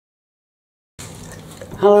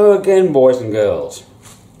Hello again, boys and girls.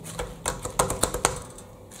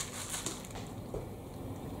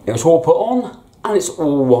 It was all put on and it's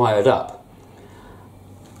all wired up.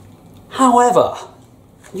 However,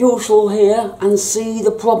 you shall hear and see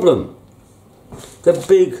the problem. The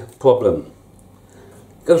big problem.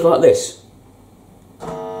 It goes like this.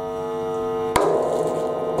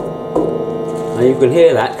 Now you can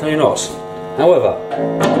hear that, can you not? However,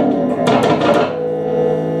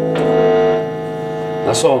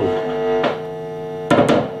 that's on.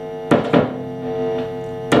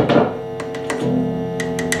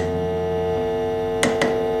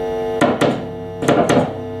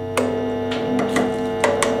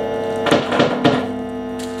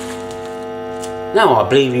 Now I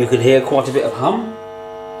believe you can hear quite a bit of hum.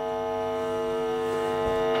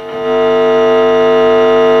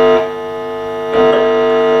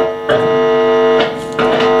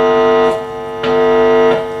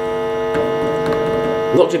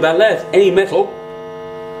 Not too bad there, any metal.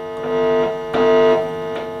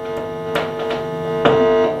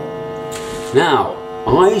 Now,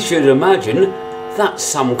 I should imagine that's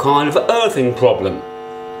some kind of earthing problem.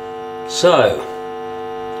 So,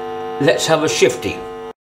 let's have a shifty.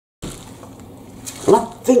 And I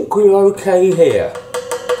think we're okay here.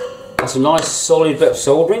 That's a nice solid bit of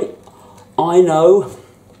soldering. I know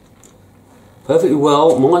perfectly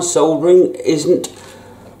well my soldering isn't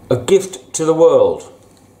a gift to the world.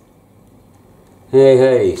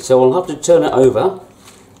 Hey, so I'll have to turn it over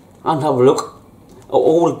and have a look at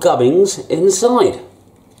all the gubbins inside.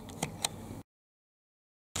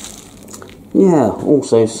 Yeah,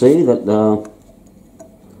 also see that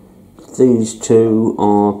these two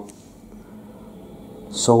are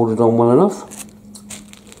soldered on well enough.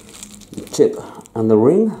 The tip and the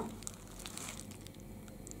ring.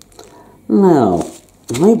 Now,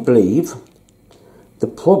 I believe the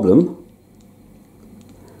problem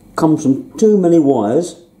comes from too many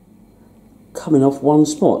wires coming off one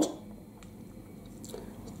spot.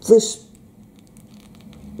 This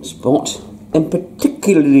spot in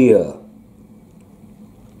particular.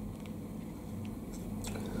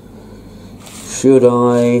 Should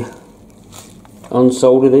I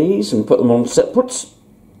unsolder these and put them on separates?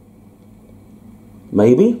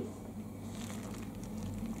 Maybe.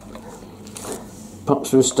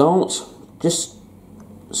 Perhaps for a start, just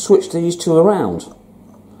switch these two around.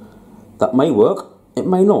 That may work, it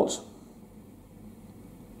may not.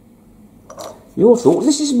 Your thought?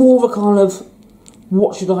 This is more of a kind of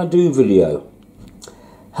what should I do video.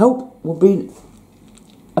 Help will be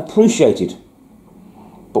appreciated.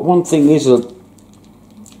 But one thing is a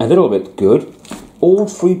little bit good. All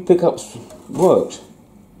three pickups worked.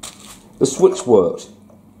 The switch worked.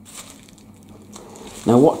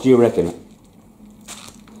 Now what do you reckon?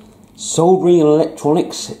 Soldering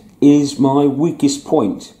electronics is my weakest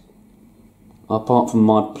point. Apart from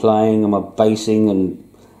my playing and my basing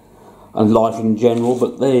and life in general,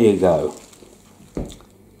 but there you go.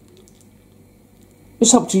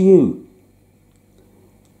 It's up to you.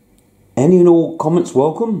 Any and all comments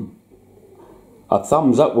welcome. A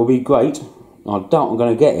thumbs up will be great. I doubt I'm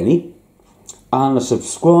going to get any. And a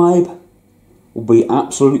subscribe will be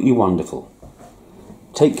absolutely wonderful.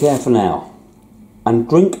 Take care for now. And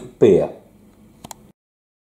drink beer.